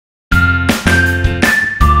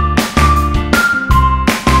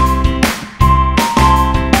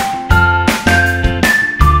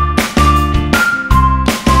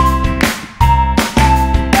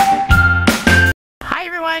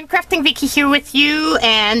here with you,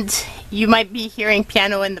 and you might be hearing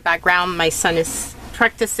piano in the background. My son is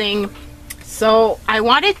practicing. So I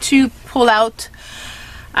wanted to pull out,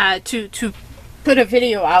 to put a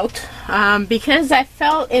video out because I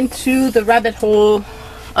fell into the rabbit hole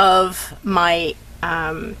of my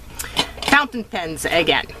fountain pens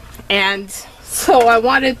again. And so I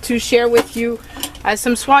wanted to share with you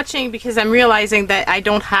some swatching, because I'm realizing that I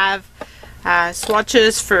don't have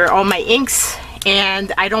swatches for all my inks,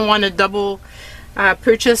 and I don't want to double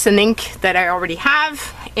purchase an ink that I already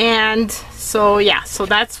have. And so yeah, so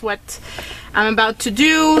that's what I'm about to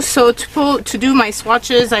do. So to do my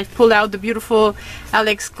swatches, I've pulled out the beautiful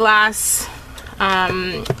Alex glass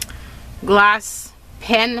pen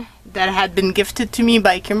that had been gifted to me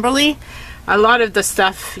by Kimberly. A lot of the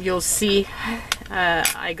stuff you'll see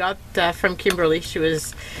I got from Kimberly.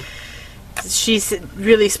 She's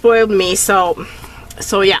really spoiled me. So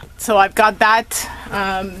yeah, so I've got that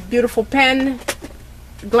beautiful pen,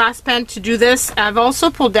 glass pen, to do this. I've also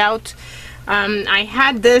pulled out, I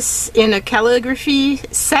had this in a calligraphy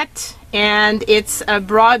set, and it's a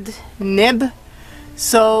broad nib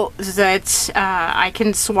so that I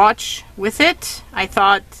can swatch with it.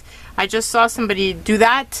 I just saw somebody do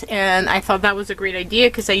that, and I thought that was a great idea,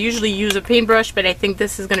 because I usually use a paintbrush, but I think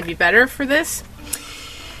this is going to be better for this.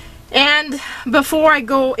 And before I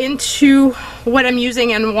go into what I'm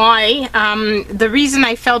using and why, the reason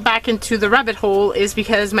I fell back into the rabbit hole is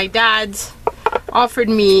because my dad offered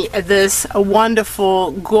me this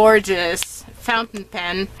wonderful, gorgeous fountain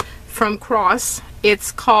pen from Cross.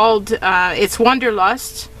 It's called, it's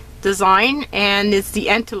Wanderlust design, and it's the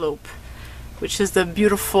Antelope, which is the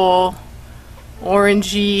beautiful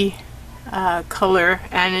orangey color,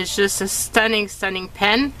 and it's just a stunning, stunning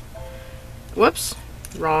pen. Whoops.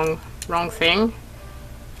 Wrong thing.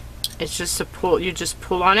 It's just a pull, you just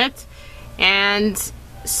pull on it. And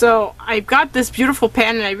so I've got this beautiful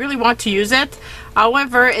pen, and I really want to use it.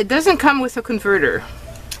 However, it doesn't come with a converter,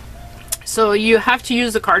 so you have to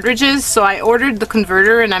use the cartridges. So I ordered the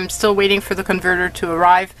converter, and I'm still waiting for the converter to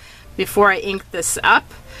arrive before I ink this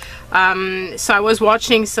up. So I was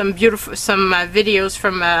watching some videos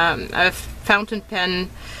from a fountain pen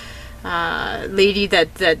lady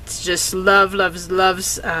that just loves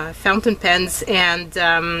fountain pens, and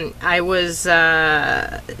I was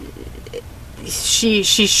she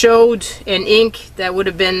showed an ink that would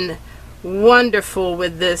have been wonderful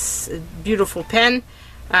with this beautiful pen.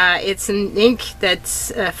 It's an ink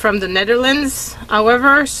that's from the Netherlands,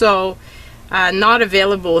 however, so not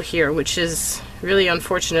available here, which is really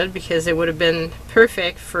unfortunate, because it would have been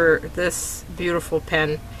perfect for this beautiful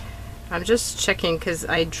pen. I'm just checking because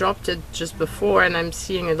I dropped it just before, and I'm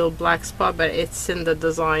seeing a little black spot, but it's in the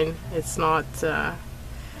design. It's not, I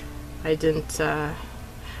don't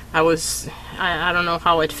know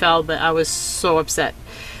how it fell, but I was so upset.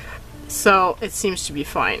 So it seems to be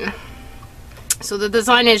fine. So the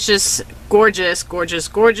design is just gorgeous, gorgeous,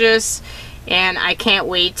 gorgeous, and I can't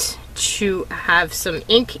wait to have some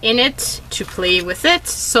ink in it to play with it.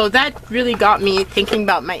 So that really got me thinking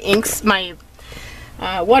about my inks, my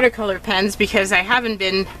watercolor pens, because I haven't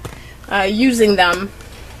been using them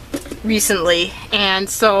recently, and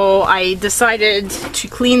so I decided to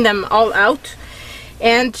clean them all out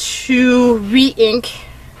and to re-ink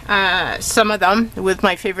some of them with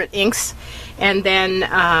my favorite inks, and then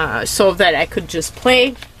so that I could just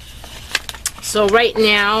play. So right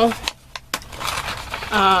now,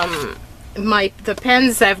 the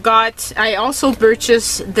pens I've got, I also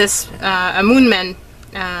purchased this a Moonman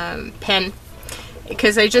pen,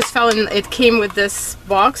 because I just fell in, it came with this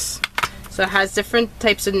box, so it has different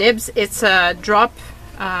types of nibs. It's a drop,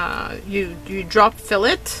 you drop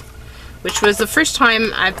fillet, which was the first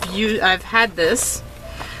time I've had this,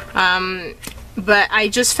 but I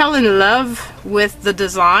just fell in love with the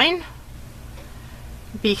design,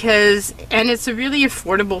 and it's a really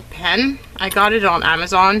affordable pen. I got it on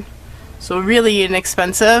Amazon, so really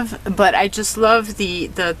inexpensive, but I just love the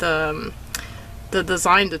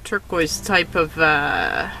design, the turquoise type of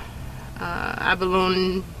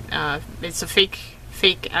abalone. It's a fake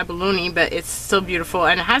abalone, but it's still beautiful,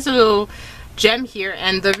 and it has a little gem here,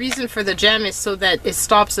 and the reason for the gem is so that it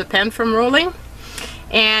stops the pen from rolling.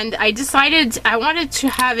 And I decided I wanted to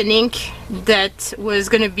have an ink that was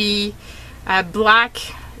going to be black,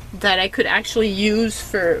 that I could actually use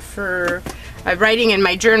for writing in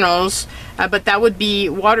my journals, but that would be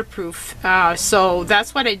waterproof. So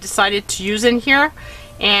that's what I decided to use in here.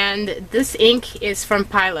 And this ink is from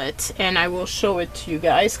Pilot, and I will show it to you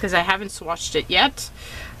guys because I haven't swatched it yet.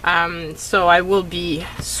 So I will be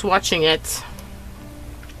swatching it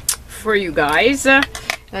for you guys.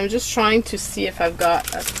 I'm just trying to see if I've got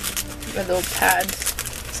a little pad.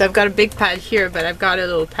 So I've got a big pad here, but I've got a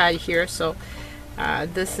little pad here. So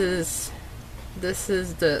this is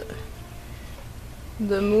the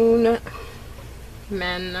Moon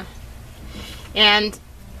Men, and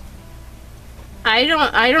I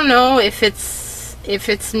don't know if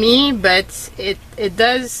it's me, but it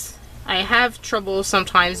does. I have trouble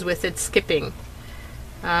sometimes with it skipping.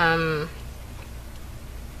 But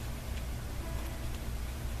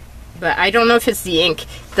I don't know if it's the ink.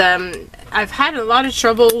 I've had a lot of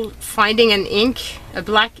trouble finding an ink, a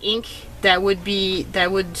black ink that would be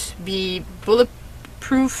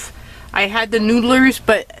bulletproof. I had the Noodlers,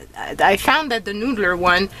 but I found that the Noodler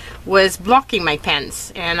one was blocking my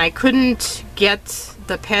pens, and I couldn't get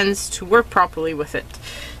the pens to work properly with it.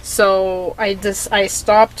 So I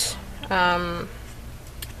stopped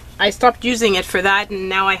using it for that, and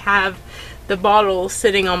now I have the bottle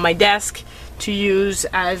sitting on my desk to use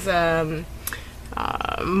as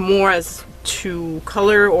more as to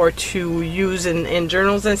color or to use in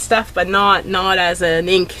journals and stuff, but not as an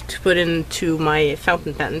ink to put into my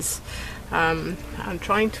fountain pens. I'm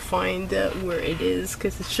trying to find where it is,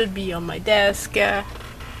 because it should be on my desk, and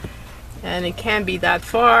it can't be that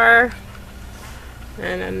far,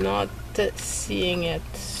 and I'm not seeing it,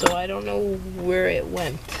 so I don't know where it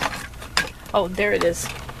went. Oh, there it is.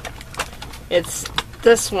 It's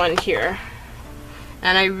this one here,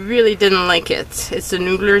 and I really didn't like it. It's the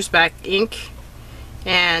Noodler's Back ink,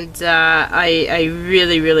 and I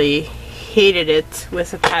really hated it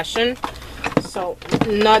with a passion. So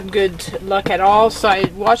not good luck at all. So I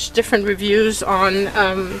watched different reviews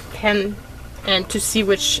on pen and to see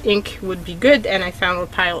which ink would be good, and I found a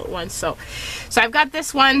Pilot one. So I've got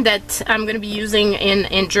this one that I'm going to be using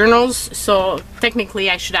in journals. So technically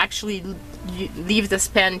I should actually leave this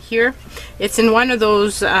pen here. It's in one of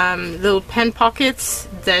those little pen pockets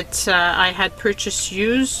that I had purchased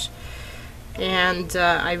used, and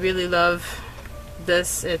I really love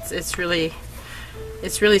this. It's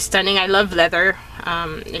really stunning. I love leather.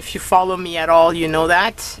 If you follow me at all, you know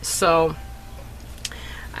that. So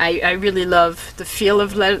I really love the feel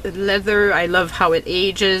of leather. I love how it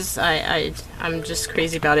ages. I'm just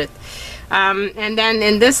crazy about it. And then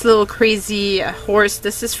in this little crazy horse,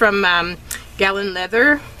 this is from Gallon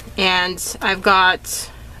Leather, and I've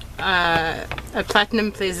got a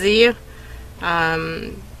Platinum Plaisir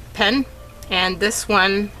pen, and this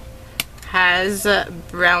one has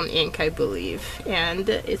brown ink, I believe, and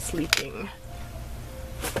it's leaking.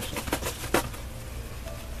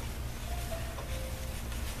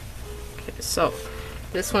 Okay, so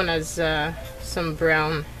this one has some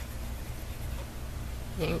brown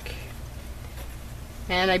ink,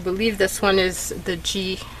 and I believe this one is the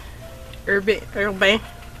G Urbain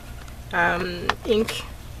ink,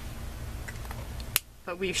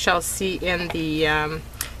 but we shall see in the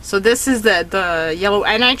so this is the yellow,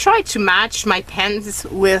 and I try to match my pens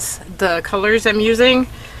with the colors I'm using.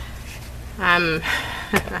 I'm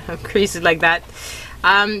crazy like that.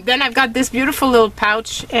 Then I've got this beautiful little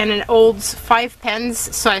pouch, and it holds 5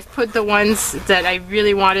 pens, so I've put the ones that I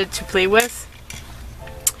really wanted to play with.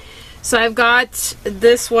 So I've got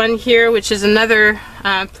this one here, which is another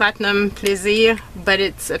Platinum Plaisir, but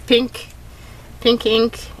it's a pink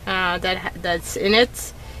ink that's in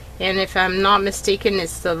it. And if I'm not mistaken,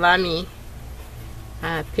 it's the Lamy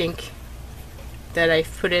pink that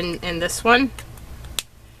I've put in this one.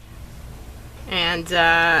 And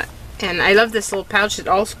I love this little pouch. It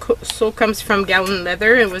also comes from Gallon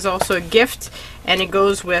Leather. It was also a gift, and it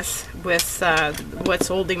goes with what's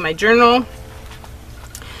holding my journal.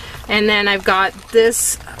 And then I've got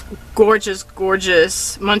this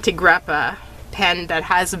gorgeous Monte Grappa pen that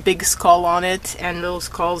has a big skull on it and little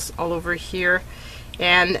skulls all over here.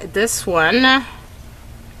 And this one,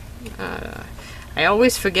 I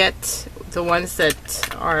always forget the ones that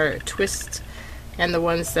are twist and the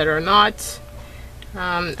ones that are not.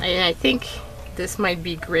 And I think this might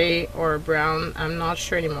be gray or brown. I'm not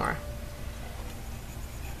sure anymore.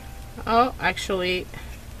 Oh, actually,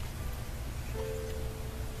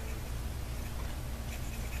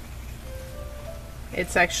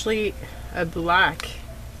 it's actually a black,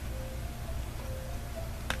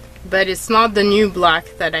 but it's not the new black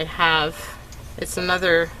that I have. It's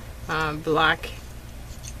another black.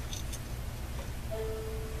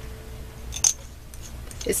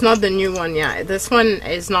 It's not the new one. Yeah, this one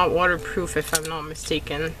is not waterproof, if I'm not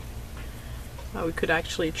mistaken. We could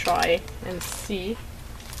actually try and see.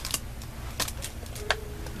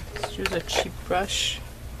 Let's use a cheap brush.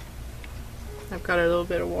 I've got a little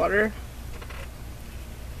bit of water,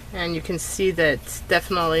 and you can see that it's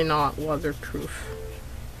definitely not waterproof.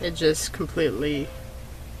 It just completely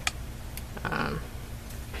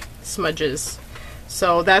smudges.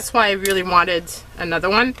 So that's why I really wanted another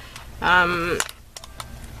one. And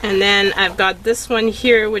then I've got this one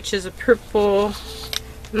here, which is a purple.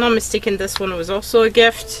 If I'm not mistaken, this one was also a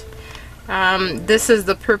gift. This is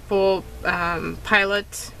the purple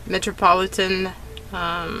Pilot Metropolitan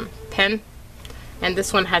pen, and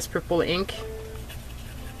this one has purple ink.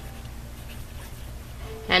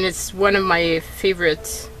 And it's one of my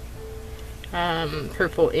favorite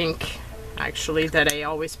purple ink, actually, that I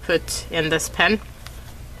always put in this pen.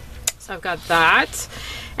 So I've got that.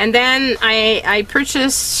 And then I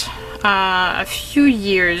purchased a few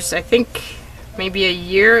years, I think maybe a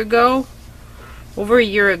year ago, over a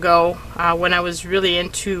year ago, when I was really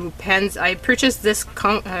into pens, I purchased this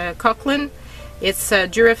Conklin. It's a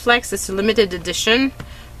Duraflex. It's a limited edition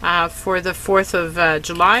for the 4th of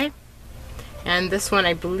July. And this one,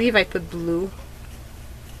 I believe I put blue.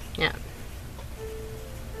 Yeah.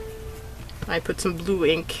 I put some blue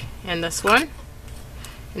ink in this one.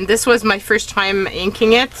 And this was my first time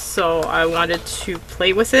inking it, so I wanted to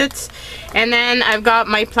play with it. And then I've got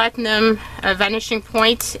my Platinum Vanishing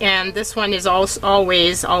Point, and this one is also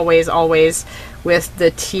always with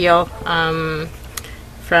the teal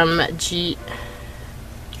from G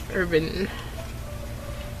Urban.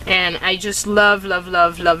 And I just love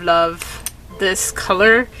this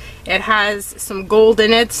color. It has some gold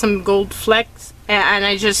in it, some gold flecks, and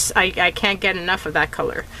I can't get enough of that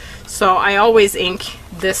color. So I always ink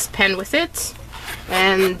this pen with it,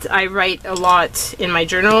 and I write a lot in my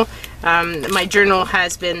journal. My journal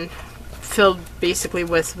has been filled basically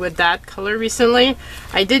with that color recently.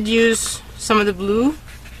 I did use some of the blue,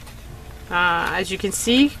 as you can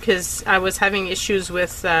see, because I was having issues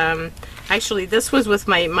with actually this was with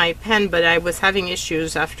my pen, but I was having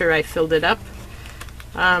issues after I filled it up,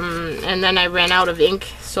 and then I ran out of ink,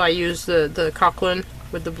 so I used the Conklin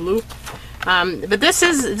with the blue. But this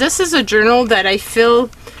is a journal that I feel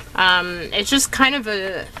it's just kind of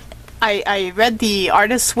a I read The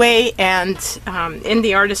Artist's Way, and in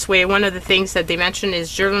The Artist's Way, one of the things that they mention is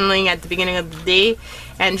journaling at the beginning of the day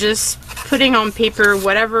and just putting on paper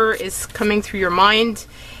whatever is coming through your mind.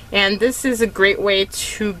 And this is a great way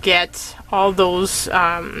to get all those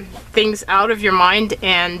things out of your mind,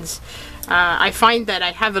 and I find that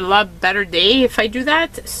I have a lot better day if I do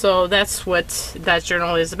that. So that's what that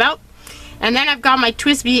journal is about. And then I've got my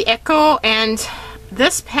TWSBI Echo, and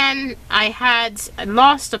this pen I had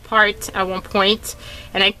lost a part at one point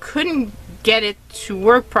and I couldn't get it to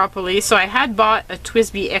work properly, so I had bought a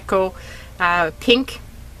TWSBI Echo pink,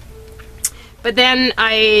 but then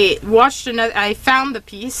I found the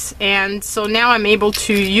piece, and so now I'm able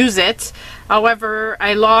to use it. However,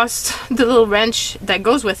 I lost the little wrench that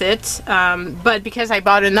goes with it, but because I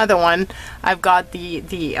bought another one, I've got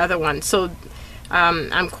the other one. So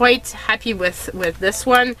I'm quite happy with this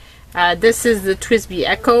one. This is the TWSBI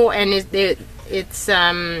Echo, and it's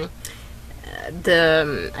I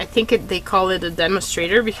think they call it a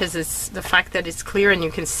demonstrator because it's the fact that it's clear and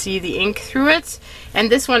you can see the ink through it. And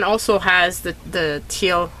this one also has the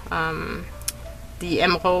teal, the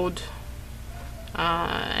emerald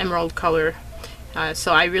color.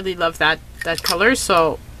 So I really love that color.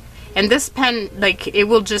 So, and this pen, like, it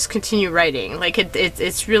will just continue writing. Like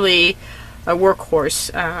it's really a workhorse.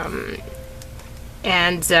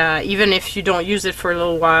 And even if you don't use it for a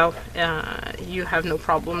little while, you have no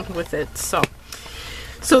problem with it.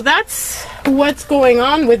 So that's what's going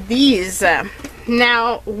on with these.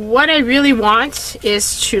 Now, what I really want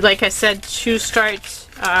is to, like I said, to start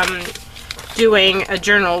doing a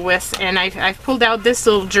journal with, and I've pulled out this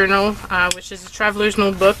little journal, which is a traveler's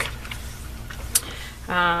notebook.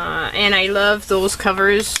 And I love those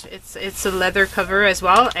covers. It's a leather cover as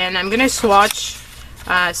well, and I'm gonna swatch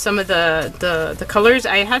some of the colors.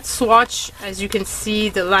 I had swatch, as you can see,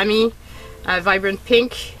 the Lamy Vibrant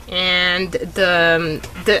Pink, and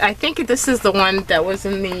I think this is the one that was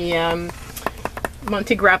in the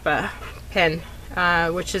Monte Grappa pen,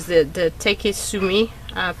 which is the Takesumi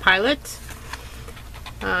Pilot.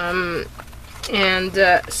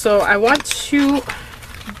 So I want to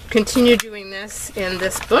continue doing this in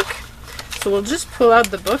this book. So we'll just pull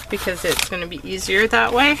out the book because it's going to be easier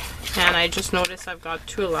that way. And I just noticed I've got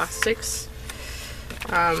 2 elastics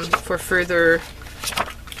for further,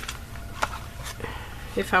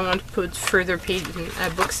 if I want to put further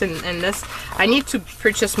books in this. I need to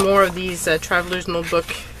purchase more of these Traveler's Notebook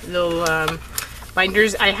little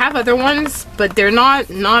binders. I have other ones, but they're not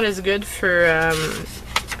as good for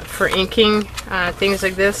inking things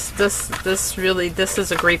like this. This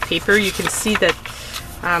is a great paper. You can see that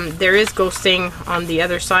there is ghosting on the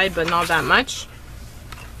other side, but not that much.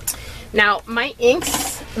 Now, my ink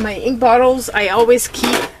bottles I always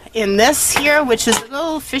keep in this here, which is a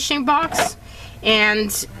little fishing box.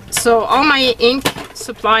 And so all my ink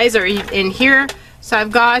supplies are in here. So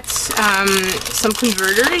I've got some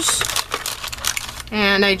converters,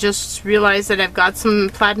 and I just realized that I've got some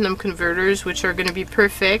platinum converters, which are going to be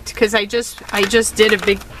perfect because I just did a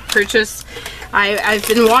big purchase. I've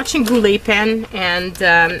been watching Goulet pen, and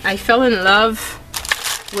I fell in love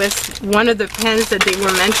with one of the pens that they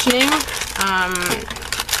were mentioning.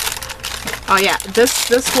 Oh yeah,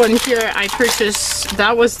 this one here I purchased.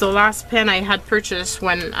 That was the last pen I had purchased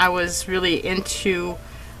when I was really into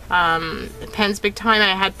pens big time.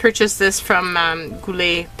 I had purchased this from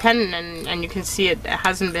Goulet pen, and you can see it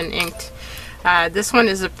hasn't been inked. This one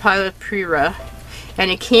is a Pilot Prera,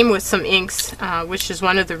 and it came with some inks, which is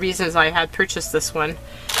one of the reasons I had purchased this one.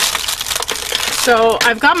 So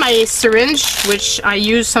I've got my syringe, which I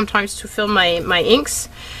use sometimes to fill my inks.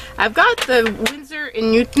 I've got the Winsor &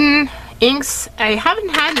 Newton inks. I haven't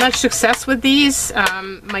had much success with these.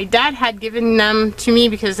 My dad had given them to me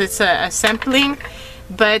because it's a sampling,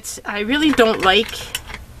 but I really don't like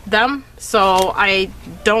them, so I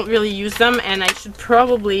don't really use them, and I should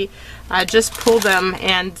probably just pull them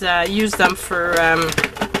and use them for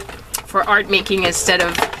art making instead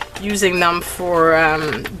of using them for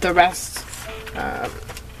the rest. I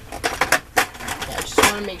just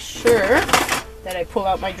want to make sure that I pull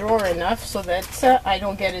out my drawer enough so that I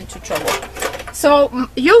don't get into trouble. So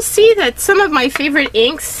you'll see that some of my favorite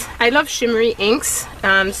inks, I love shimmery inks,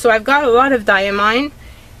 so I've got a lot of diamine,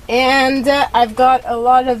 and I've got a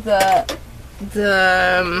lot of the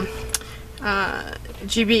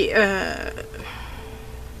G.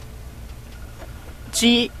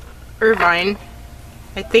 Irvine,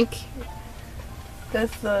 I think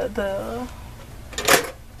that's the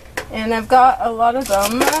and I've got a lot of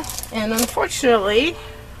them, and unfortunately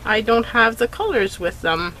I don't have the colors with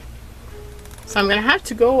them, so I'm gonna have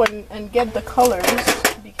to go and get the colors,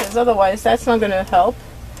 because otherwise that's not gonna help.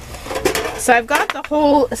 So I've got the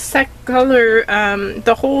whole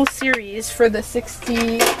the whole series for the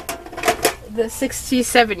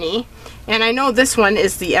 6070, and I know this one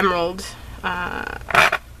is the emerald,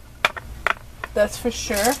 that's for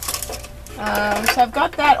sure. So I've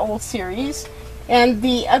got that old series, and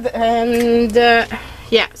the other, and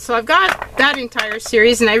yeah, so I've got that entire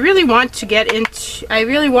series, and I really want to get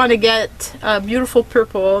a beautiful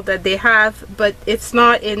purple that they have, but it's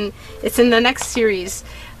not in, it's in the next series.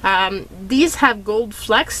 These have gold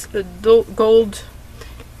flecks, gold,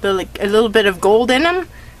 like a little bit of gold in them,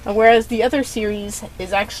 whereas the other series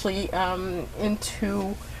is actually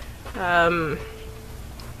into am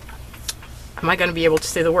I going to be able to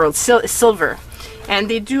say the word? Silver. And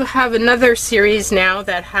they do have another series now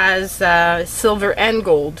that has silver and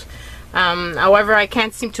gold. However, I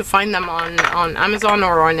can't seem to find them on Amazon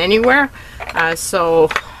or on anywhere. So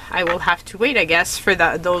I will have to wait, I guess, for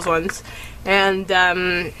those ones. And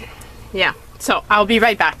yeah, so I'll be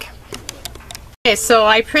right back. Okay, so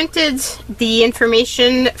I printed the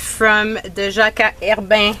information from the Jacques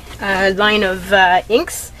Herbin line of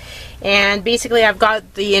inks. And basically I've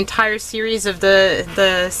got the entire series of the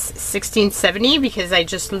 1670 because I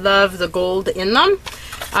just love the gold in them.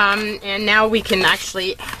 And now we can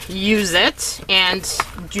actually use it and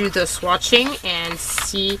do the swatching and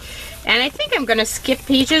see. And I think I'm going to skip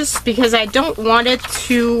pages because I don't want it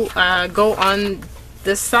to go on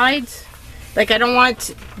this side. Like, I don't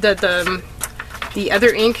want the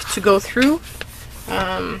other ink to go through,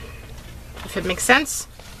 if it makes sense.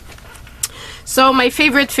 So my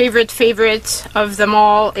favorite of them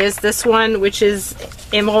all is this one, which is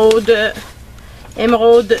Emeraude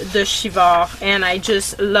de Chivard, and I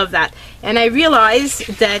just love that. And I realized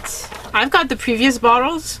that I've got the previous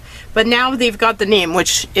bottles, but now they've got the name,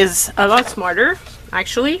 which is a lot smarter,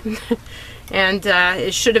 actually. And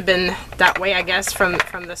it should have been that way, I guess, from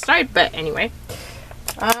the start, but anyway.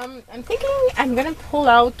 I'm thinking I'm gonna pull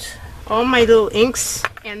out all my little inks,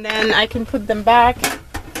 and then I can put them back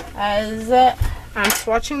as I'm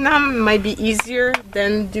swatching them. It might be easier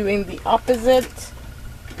than doing the opposite.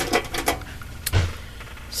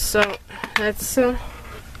 So let's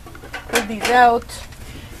put these out.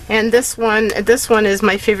 And this one is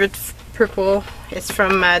my favorite purple. It's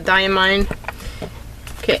from Diamine.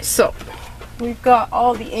 Okay, so we've got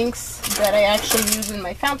all the inks that I actually use in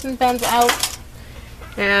my fountain pens out,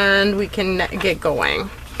 and we can get going.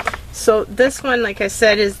 So this one, like I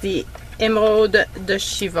said, is the Emeraude de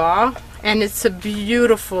Chivard, and it's a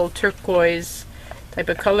beautiful turquoise type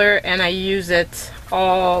of color, and I use it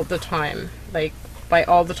all the time. Like, by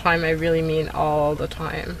all the time, I really mean all the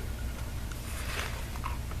time.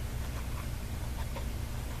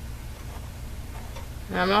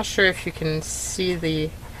 I'm not sure if you can see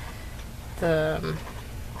the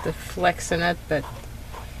the flecks in it, but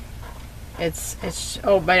it's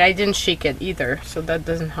oh, but I didn't shake it either, so that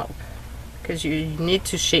doesn't help, because you need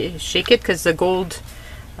to shake it because the gold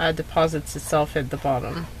deposits itself at the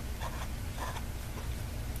bottom.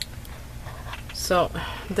 So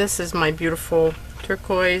this is my beautiful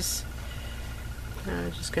turquoise.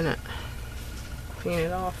 I'm just gonna clean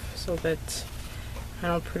it off so that I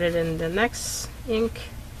don't put it in the next ink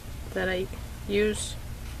that I use.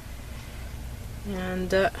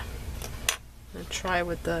 And I'll try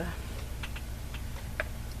with the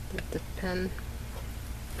pen.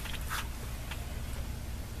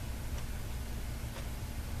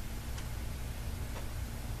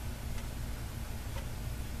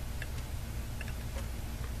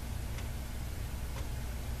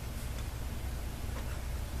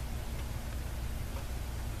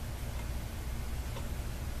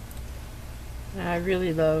 I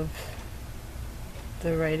really love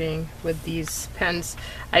the writing with these pens.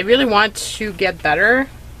 I really want to get better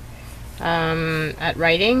at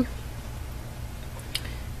writing,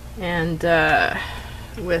 and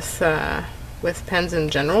with pens in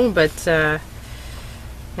general, but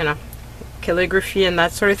you know, calligraphy and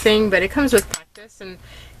that sort of thing. But it comes with practice, and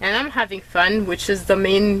I'm having fun, which is the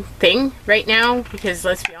main thing right now, because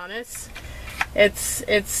let's be honest, it's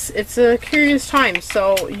a curious time.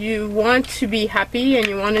 So you want to be happy, and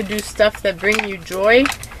you want to do stuff that bring you joy,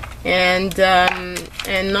 and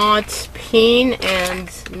not pain, and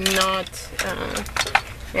not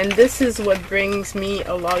and this is what brings me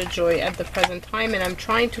a lot of joy at the present time. And I'm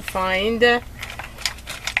trying to find,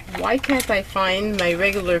 why can't I find my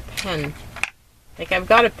regular pen? Like, I've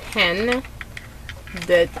got a pen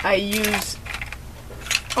that I use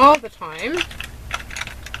all the time.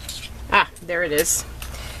 Ah, there it is.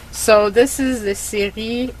 So this is the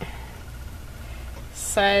série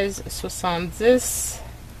 1670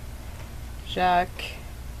 Jacques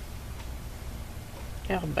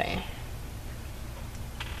Herbin.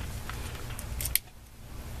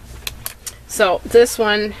 So this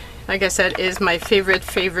one, like I said, is my favorite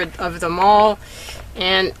of them all.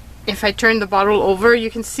 And if I turn the bottle over,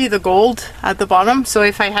 you can see the gold at the bottom. So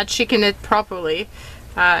if I had shaken it properly,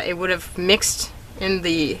 it would have mixed in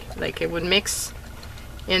the, like, it would mix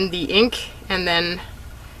in the ink, and then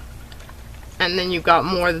you got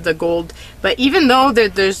more of the gold. But even though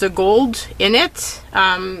there's the gold in it,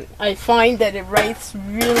 I find that it writes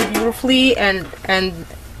really beautifully, and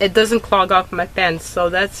it doesn't clog up my pen, so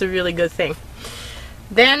that's a really good thing.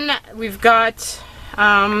 Then we've got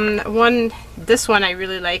this one I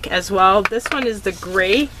really like as well. This one is the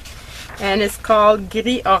gray, and it's called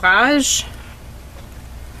Gris Orage.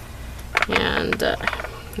 And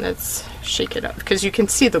let's shake it up, because you can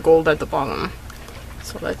see the gold at the bottom.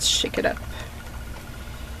 So let's shake it up.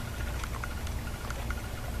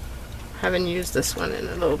 Haven't used this one in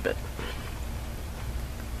a little bit.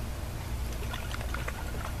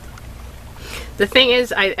 The thing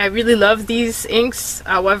is, I really love these inks.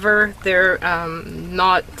 However, they're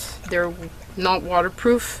not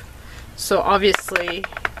waterproof. So obviously,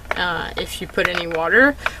 if you put any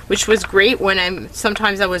water, which was great when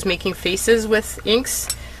sometimes I was making faces with inks,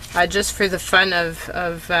 just for the fun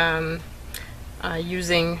of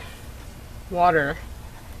using water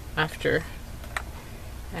after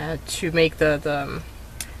to make the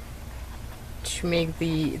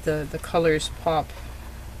colors pop.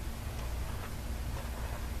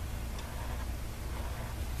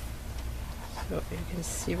 So you can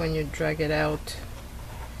see when you drag it out,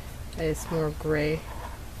 it's more gray.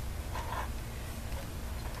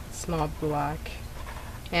 It's not black.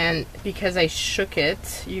 And because I shook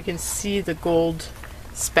it, you can see the gold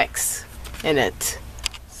specks in it.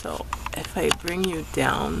 So if I bring you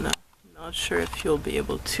down, I'm not sure if you'll be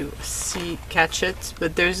able to catch it,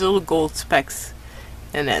 but there's little gold specks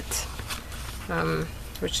in it,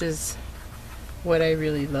 which is what I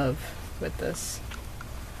really love with this.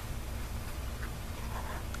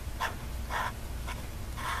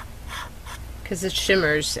 Because it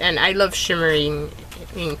shimmers, and I love shimmering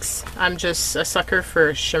inks. I'm just a sucker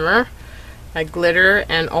for shimmer, like glitter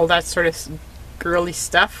and all that sort of girly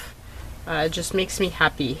stuff. It just makes me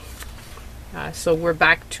happy. So we're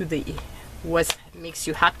back to the what makes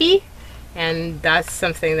you happy, and that's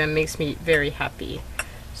something that makes me very happy.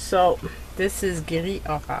 So this is Gris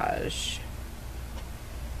Orage.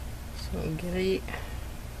 So Gris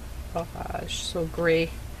Orage, so gray,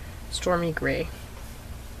 stormy gray.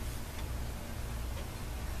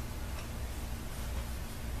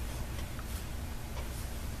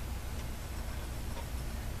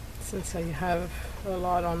 Since I have a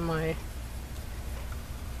lot on my,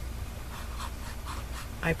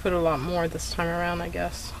 I put a lot more this time around, I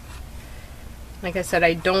guess. Like I said,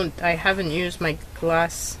 I haven't used my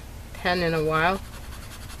glass pen in a while,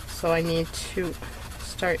 so I need to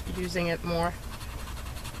start using it more.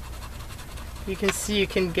 You can see you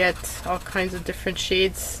can get all kinds of different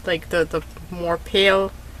shades, like the more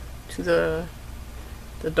pale to the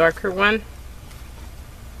darker one.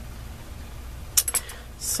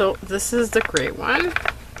 So this is the gray one,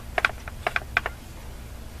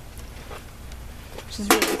 which is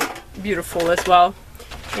really beautiful as well.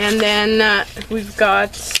 And then we've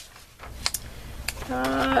got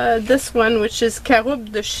this one, which is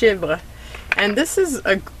Caroube de Chivre, and this is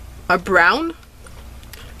a brown.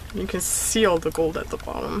 You can see all the gold at the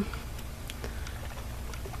bottom.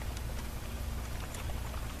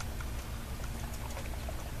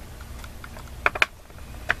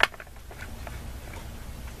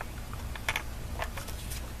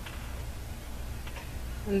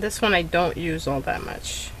 And this one I don't use all that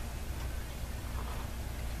much.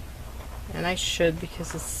 And I should,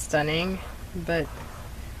 because it's stunning, but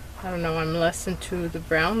I don't know, I'm less into the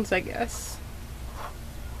browns, I guess.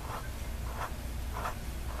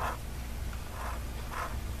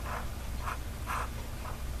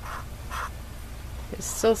 You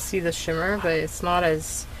still see the shimmer, but it's not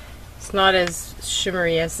as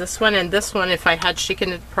shimmery as this one. And this one, if I had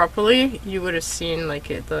shaken it properly, you would have seen like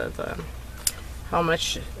how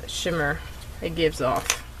much shimmer it gives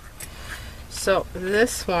off. So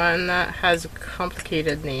this one has a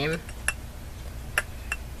complicated name. It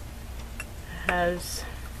has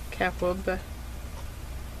Caroube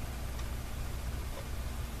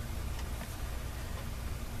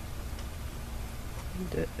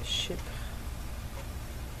de Chivre.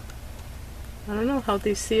 I don't know how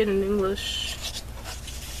they say it in English.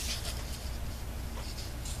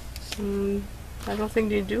 I don't think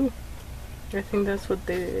they do. I think that's what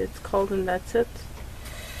it's called, and that's it.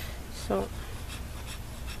 So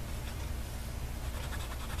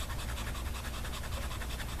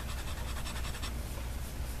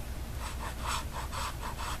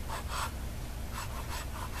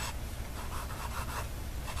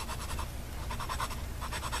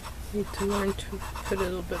need to learn to put a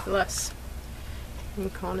little bit less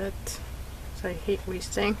ink on it, because I hate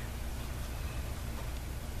wasting.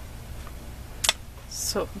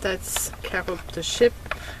 So that's Caroube de Chivre.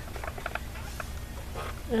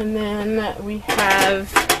 And then we have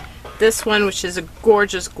this one, which is a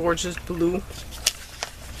gorgeous, gorgeous blue.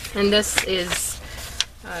 And this is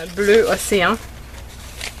Bleu Océan.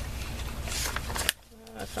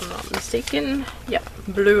 If I'm not mistaken. Yeah,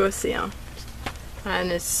 Bleu Océan.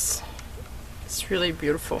 And it's really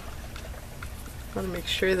beautiful. I want to make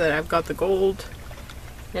sure that I've got the gold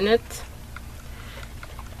in it.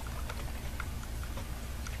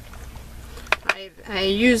 I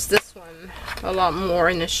used this one a lot more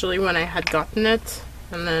initially when I had gotten it,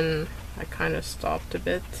 and then I kind of stopped a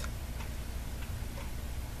bit.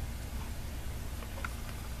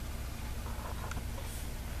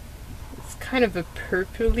 It's kind of a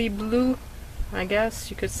purpley blue, I guess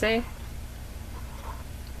you could say.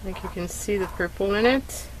 Like, you can see the purple in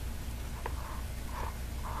it.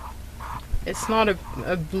 It's not a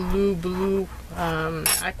blue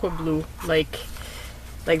aqua blue like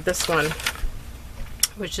this one,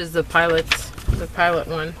 which is the pilot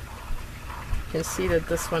one. You can see that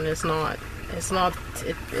this one is not.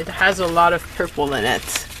 It has a lot of purple in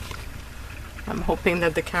it. I'm hoping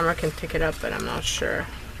that the camera can pick it up, but I'm not sure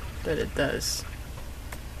that it does.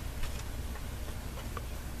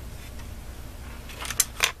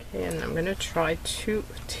 Okay, and I'm gonna try to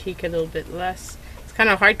take a little bit less. It's kind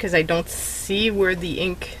of hard because I don't see where the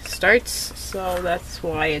ink starts, so that's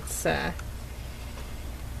why it's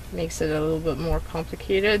makes it a little bit more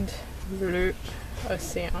complicated. Bleu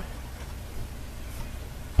Océan.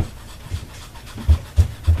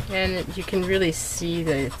 And you can really see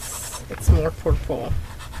that it's more purple.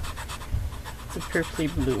 It's a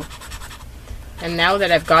purpley blue. And now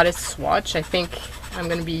that I've got it swatched, I think I'm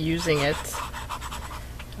going to be using it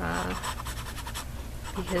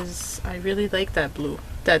because I really like that blue,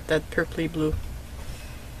 that purpley blue.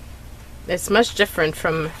 It's much different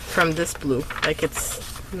from this blue. Like, it's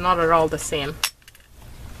not at all the same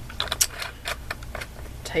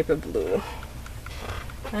type of blue.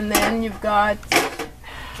 And then you've got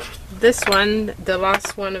this one, the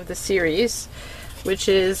last one of the series, which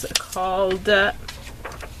is called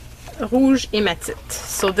Rouge Hématite.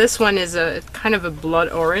 So this one is a kind of a blood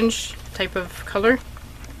orange type of color,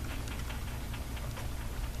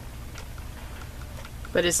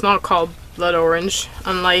 but it's not called blood orange,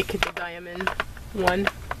 unlike the diamond one.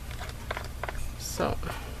 So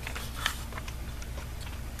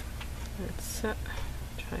let's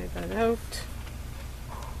try that out.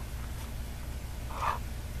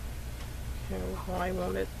 Why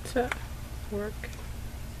won't it work?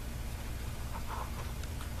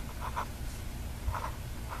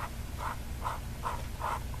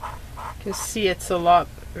 You can see it's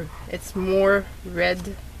it's more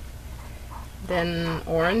red than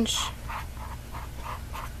orange.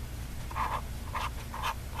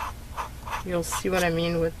 You'll see what I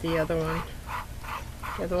mean with the other one.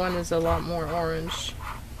 The other one is a lot more orange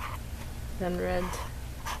than red.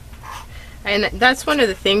 And that's one of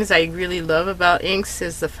the things I really love about inks,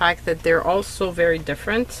 is the fact that they're all so very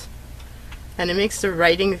different. And it makes the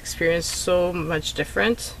writing experience so much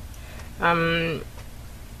different. The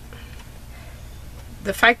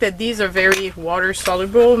fact that these are very water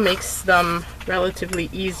soluble makes them relatively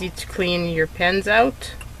easy to clean your pens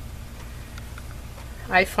out,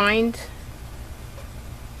 I find.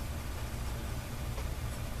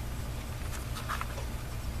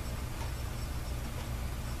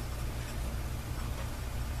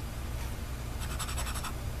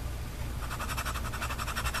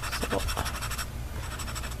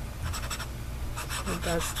 So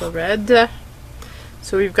that's the red.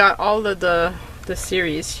 So we've got all of the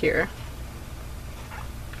series here.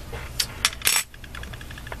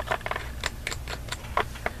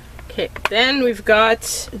 Okay, then we've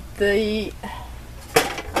got I've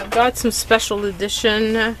got some special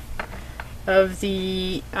edition of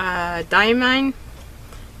the Diamine.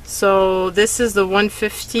 So this is the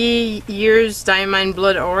 150 years Diamine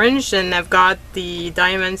Blood Orange, and I've got the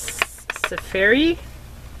Diamond Safari,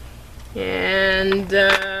 and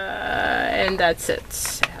that's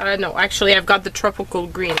it. No, actually I've got the Tropical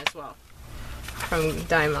Green as well from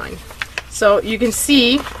Diamine. So you can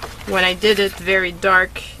see when I did it very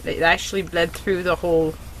dark, it actually bled through the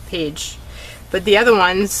whole page. But the other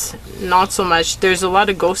ones, not so much. There's a lot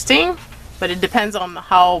of ghosting, but it depends on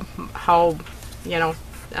how you know,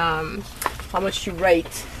 how much you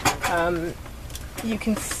write. You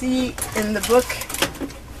can see in the book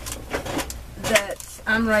that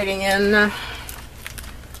I'm writing in,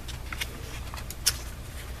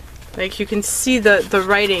 like you can see the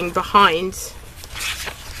writing behind,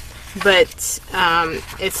 but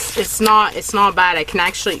it's not bad. I can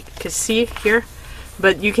actually see here,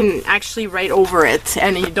 but you can actually write over it,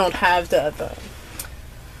 and you don't have the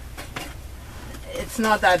it's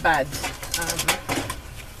not that bad.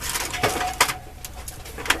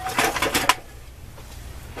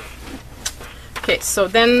 Okay, so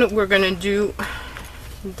then we're gonna do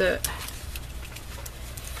the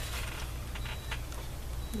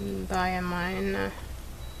Diamine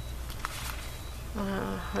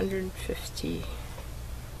 150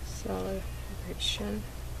 celebration,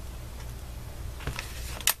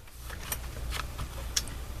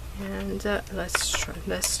 and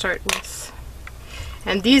let's start with,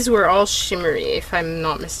 and these were all shimmery if I'm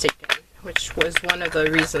not mistaken, which was one of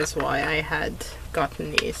the reasons why I had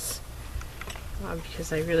gotten these,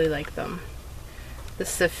 because I really like them. The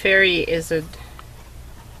Safari is a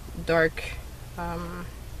dark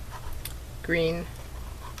green,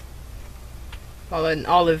 well, an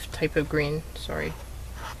olive type of green, sorry,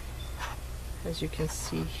 as you can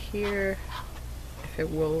see here, if it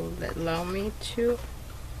will allow me to.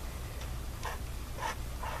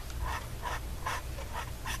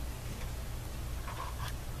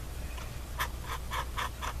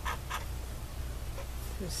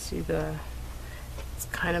 You see it's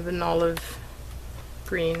kind of an olive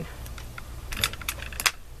green.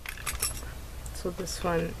 So this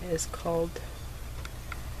one is called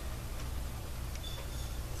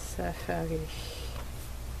Safari.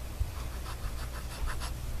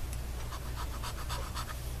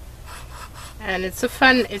 And it's a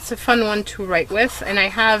fun one to write with. And I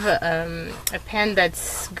have a pen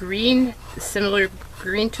that's green, similar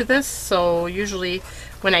green to this. So usually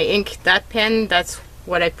when I ink that pen, that's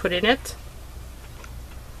what I put in it.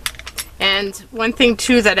 And one thing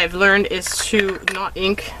too that I've learned is to not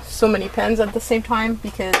ink so many pens at the same time,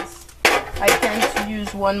 because I tend to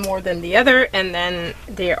use one more than the other, and then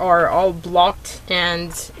they are all blocked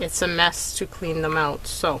and it's a mess to clean them out.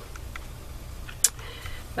 So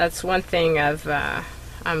that's one thing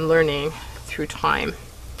I'm learning through time.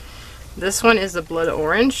 This one is the Blood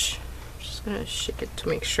Orange. I'm just gonna shake it to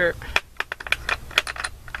make sure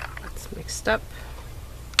it's mixed up.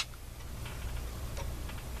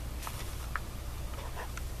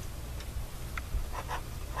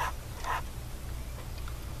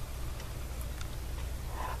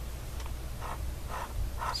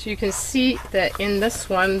 So you can see that in this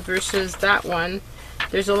one versus that one,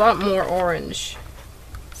 there's a lot more orange.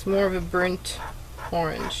 It's more of a burnt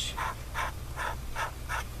orange.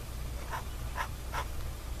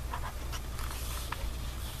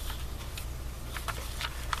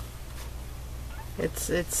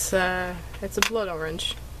 It's a blood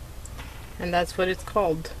orange, and that's what it's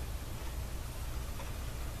called.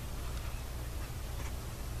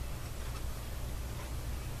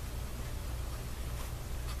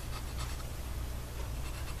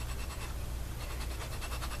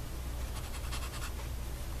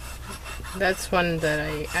 That's one that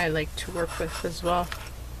I like to work with as well.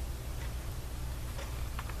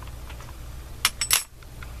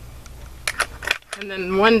 And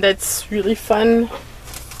then one that's really fun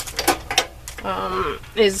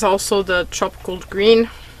is also the tropical green.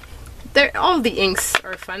 All the inks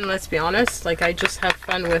are fun, let's be honest. Like, I just have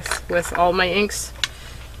fun with all my inks.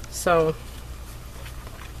 So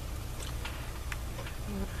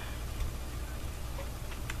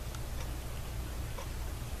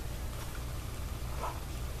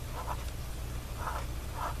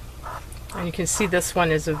and you can see this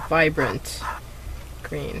one is a vibrant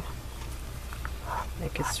green.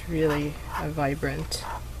 Like, it's really a vibrant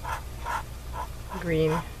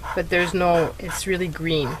green, but there's no, it's really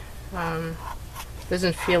green.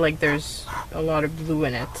 Doesn't feel like there's a lot of blue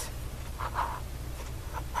in it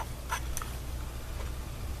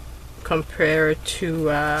compared to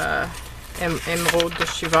Emerald de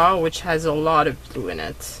Chivar, which has a lot of blue in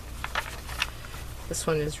it. This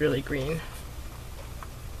one is really green.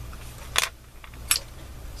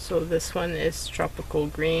 So this one is tropical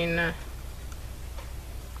green.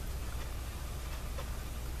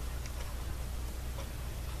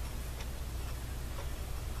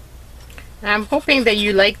 I'm hoping that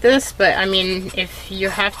you like this, but I mean, if you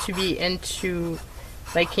have to be into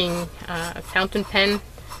liking a fountain pen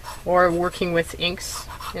or working with inks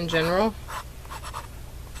in general,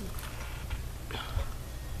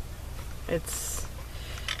 it's,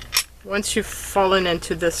 once you've fallen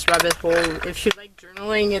into this rabbit hole, if you like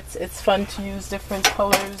journaling, it's fun to use different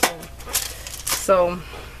colors, and so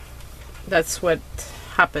that's what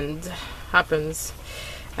happens.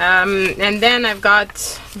 And then I've got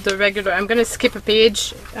the regular, I'm gonna skip a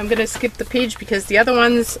page. I'm gonna skip the page because the other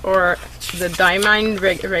ones are the diamond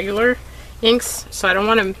regular inks, so I don't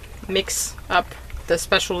want to mix up the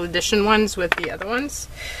special edition ones with the other ones.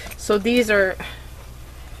 So these are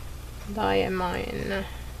diamine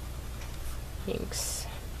inks,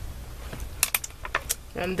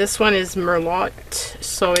 and this one is Merlot,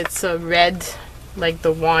 so it's a red, like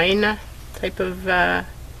the wine type of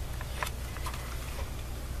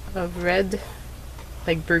red,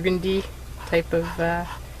 like burgundy type of,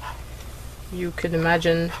 you could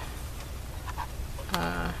imagine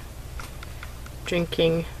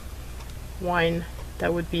drinking wine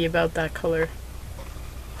that would be about that color.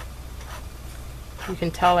 You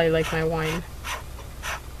can tell I like my wine.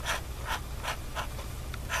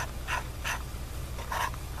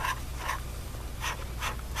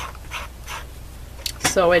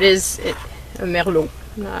 So it is a Merlot,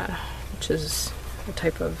 which is a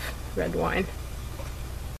type of red wine.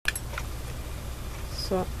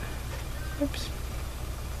 So, oops.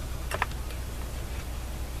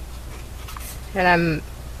 And I'm,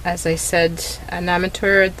 as I said, an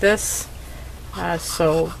amateur at this,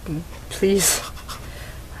 so please,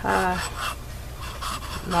 not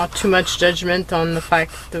too much judgment on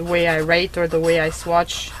the way I write or the way I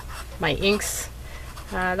swatch my inks.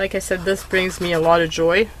 Like I said, this brings me a lot of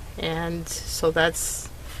joy, and so that's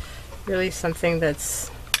really something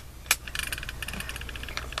that's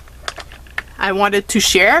I wanted to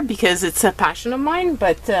share because it's a passion of mine,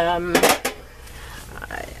 but I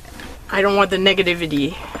don't want the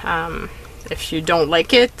negativity. If you don't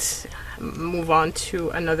like it, move on to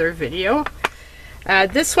another video.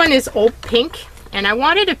 This one is all pink, and I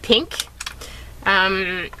wanted a pink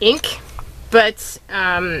ink, but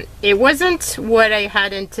it wasn't what I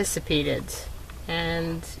had anticipated,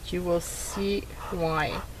 and you will see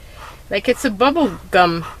why. Like, it's a bubble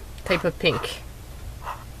gum type of pink.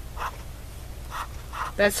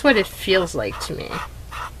 That's what it feels like to me.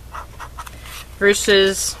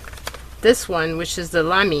 Versus this one, which is the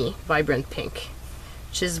Lamy Vibrant Pink,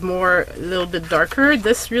 which is more, a little bit darker.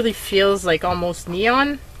 This really feels like almost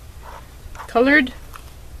neon colored.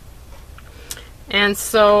 And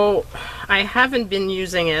so I haven't been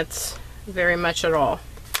using it very much at all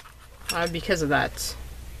because of that.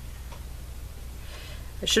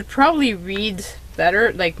 I should probably read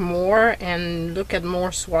better, like more, and look at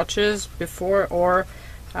more swatches before, or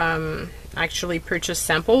actually purchase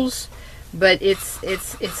samples. But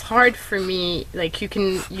it's hard for me. Like, you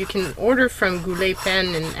can order from Goulet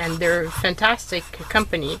Pen, and they're a fantastic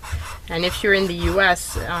company, and if you're in the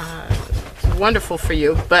US, it's wonderful for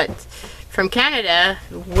you. But from Canada,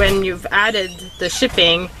 when you've added the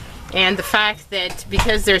shipping and the fact that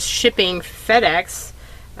because there's shipping FedEx,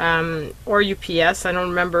 or UPS. I don't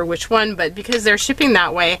remember which one, but because they're shipping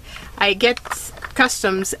that way, I get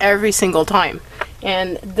customs every single time,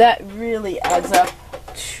 and that really adds up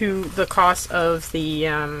to the cost of the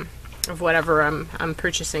of whatever I'm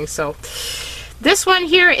purchasing. So this one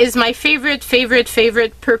here is my favorite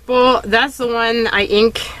purple. That's the one I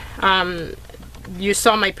ink. You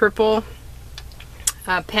saw my purple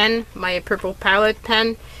pen, my purple palette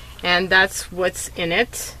pen, and that's what's in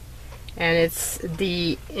it, and it's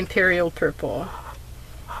the Imperial Purple,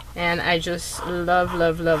 and I just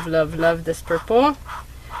love this purple.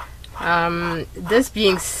 This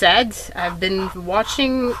being said, I've been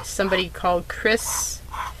watching somebody called Chris,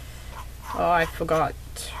 oh I forgot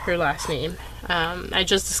her last name. I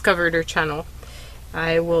just discovered her channel.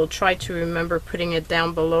 I will try to remember putting it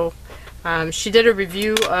down below. She did a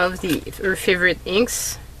review of her favorite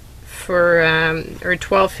inks for her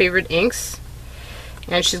 12 favorite inks,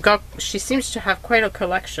 and she seems to have quite a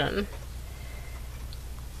collection.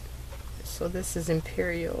 So this is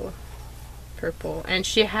Imperial Purple, and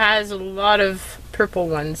she has a lot of purple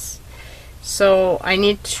ones, so I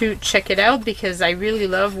need to check it out because I really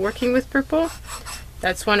love working with purple.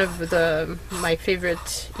 That's one of my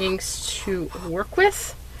favorite inks to work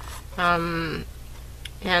with.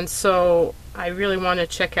 And so I really want to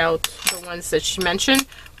check out the ones that she mentioned.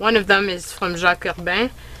 One of them is from Jacques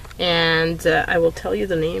Herbin, and I will tell you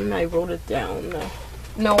the name. I wrote it down.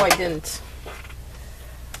 No, I didn't.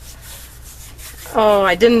 Oh,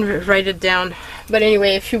 I didn't write it down. But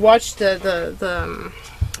anyway, if you watch if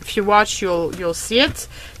you watch, you'll see it.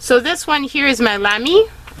 So this one here is my Lamy,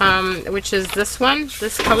 which is this one,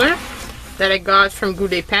 this color that I got from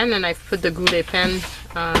Goulet pen, and I've put the Goulet pen.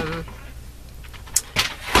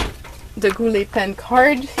 The Goulet pen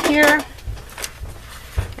card here,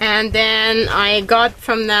 and then I got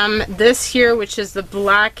from them this here, which is the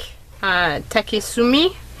black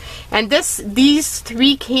Takesumi, and these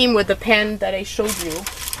three came with the pen that I showed you,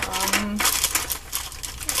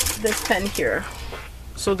 this pen here.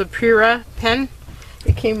 So the Pura pen,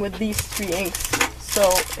 it came with these three inks,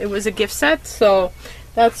 so it was a gift set, so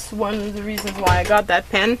that's one of the reasons why I got that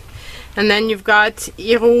pen. And then you've got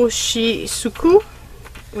Hiroshizuku,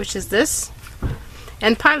 which is this,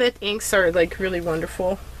 and Pilot inks are like really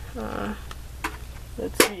wonderful.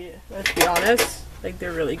 Let's be honest, like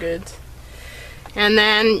they're really good. And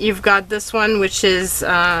then you've got this one, which is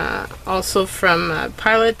also from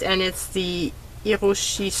Pilot, and it's the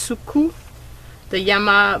Hiroshizuku, the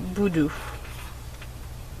Yamabudo.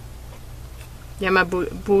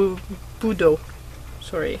 Yamabudo,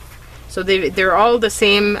 sorry. So they're all the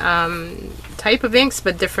same type of inks,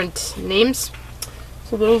 but different names.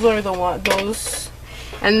 So those are those.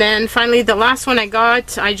 And then finally the last one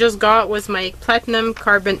I just got was my Platinum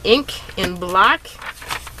Carbon ink in black.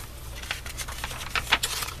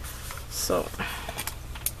 So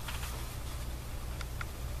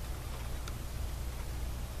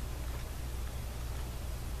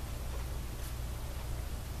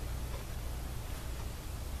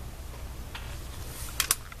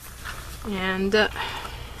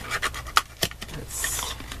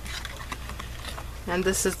and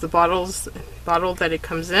this is the bottle that it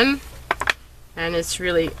comes in, and it's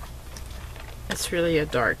really a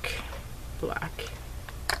dark black,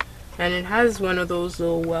 and it has one of those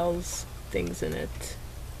little wells things in it.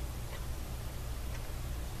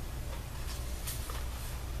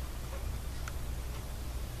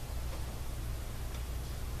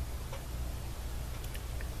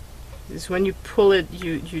 Is when you pull it,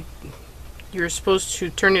 you're supposed to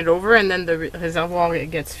turn it over, and then the reservoir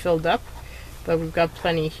gets filled up, but we've got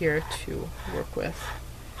plenty here to work with.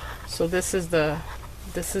 So this is the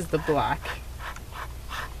black,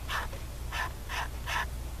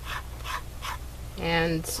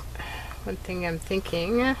 and one thing I'm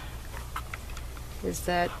thinking is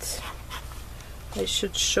that I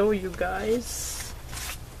should show you guys.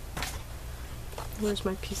 Where's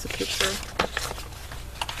my piece of paper?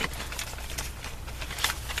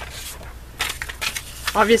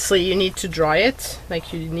 Obviously you need to dry it,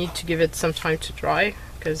 like you need to give it some time to dry,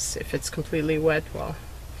 because if it's completely wet, well,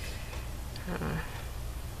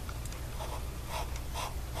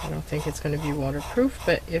 I don't think it's going to be waterproof.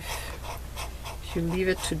 But if you leave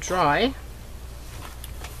it to dry,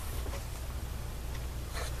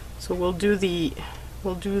 so we'll do the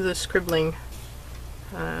scribbling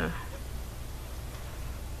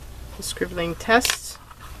test,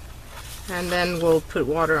 and then we'll put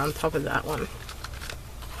water on top of that one.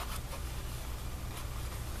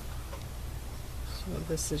 So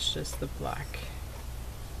this is just the black.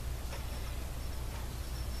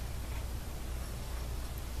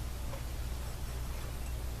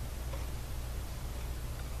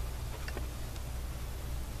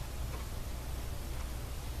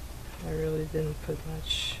 didn't put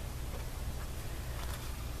much.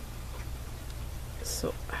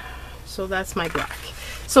 So that's my black.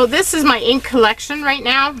 So this is my ink collection right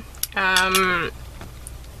now. I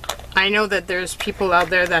know that there's people out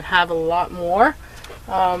there that have a lot more.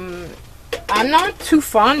 I'm not too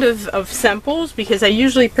fond of samples because I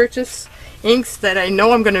usually purchase inks that I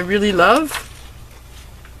know I'm going to really love.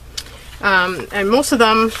 And most of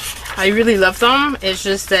them, I really love them. It's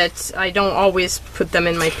just that I don't always put them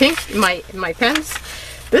in my my pens.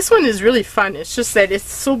 This one is really fun. It's just that it's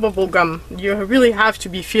so bubblegum. You really have to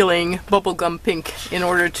be feeling bubblegum pink in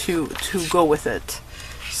order to go with it.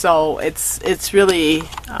 So it's really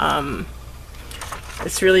a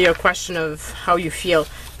question of how you feel.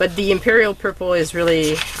 But the Imperial Purple is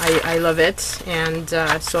really, I love it, and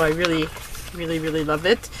so I really love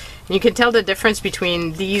it. And you can tell the difference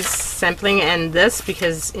between these sampling and this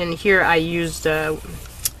because in here I used a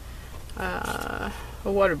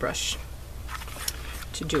water brush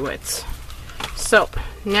to do it. So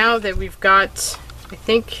now that we've got, I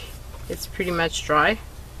think it's pretty much dry.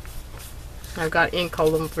 I've got ink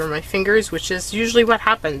all over my fingers, which is usually what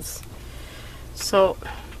happens. So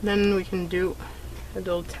then we can do a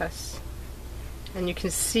little test. And you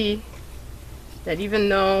can see that even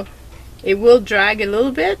though it will drag a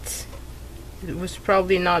little bit, it was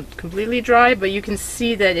probably not completely dry, but you can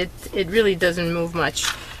see that it really doesn't move much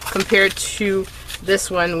compared to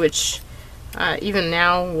this one, which even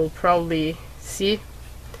now we'll probably see.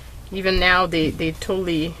 Even now they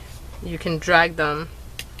totally, you can drag them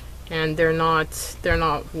and they're not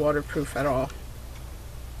waterproof at all.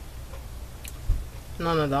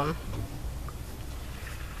 None of them.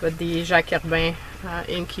 But the Jacques Herbin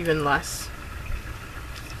ink even less.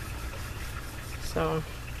 So,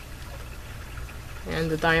 and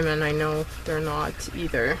the diamond, I know they're not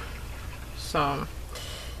either. So,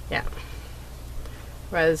 yeah.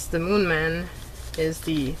 Whereas the Moonman is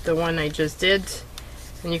the one I just did,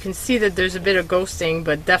 and you can see that there's a bit of ghosting,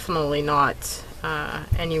 but definitely not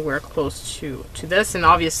anywhere close to this. And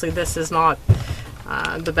obviously, this is not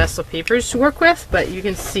the best of papers to work with, but you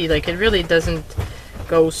can see like it really doesn't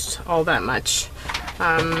ghost all that much.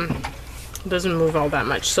 Doesn't move all that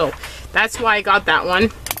much. So that's why I got that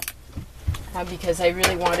one, because I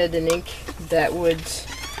really wanted an ink that would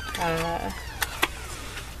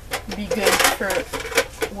be good for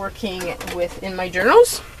working with in my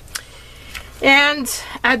journals. And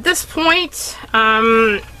at this point,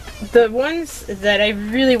 the ones that I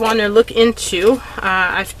really want to look into,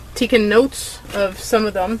 I've taken notes of some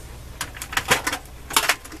of them,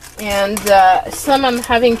 and some I'm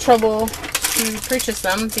having trouble to purchase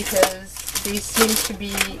them because they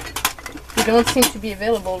don't seem to be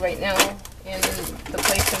available right now in the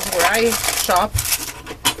places where I shop.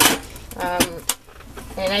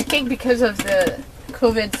 And I think because of the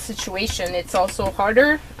COVID situation, it's also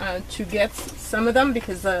harder to get some of them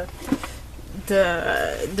because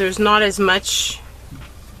there's not as much,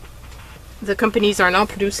 the companies are not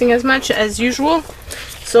producing as much as usual.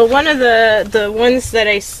 So one of the ones that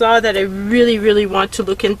I saw that I really want to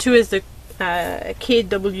look into is the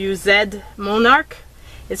KWZ Monarch.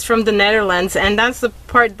 It's from the Netherlands, and that's the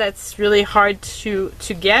part that's really hard to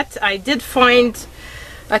get. I did find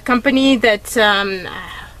a company that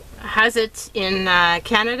has it in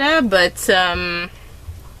Canada, but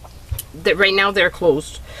that right now they're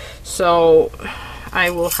closed. So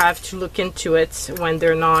I will have to look into it when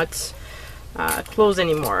they're not closed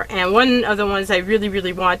anymore. And one of the ones I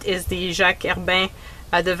really want is the Jacques Herbin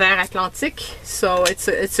de Vert Atlantique. So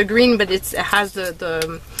it's a green, but it has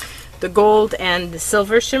the gold and the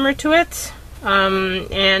silver shimmer to it.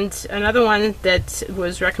 And another one that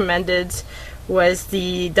was recommended was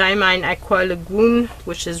the Diamine Aqua Lagoon,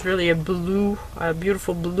 which is really a blue, a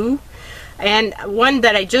beautiful blue. And one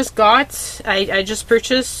that I just got, I just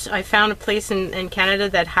purchased, I found a place in Canada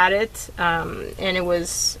that had it, and it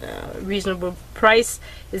was a reasonable price.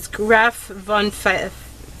 It's Graf von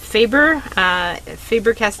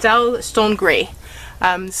Faber-Castell Stone Grey.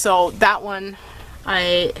 So that one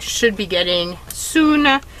I should be getting soon,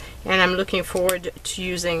 and I'm looking forward to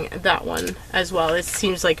using that one as well. It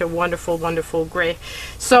seems like a wonderful gray.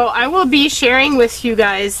 So I will be sharing with you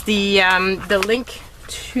guys the link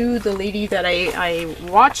to the lady that I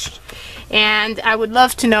watched, and I would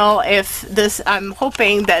love to know if this, I'm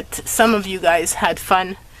hoping that some of you guys had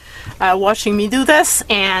fun watching me do this,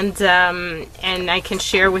 and I can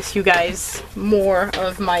share with you guys more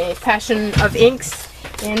of my passion of inks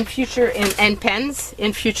in future and pens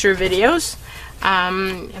in future videos.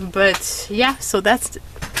 But yeah, so that's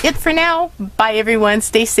it for now. Bye everyone,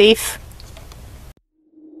 stay safe.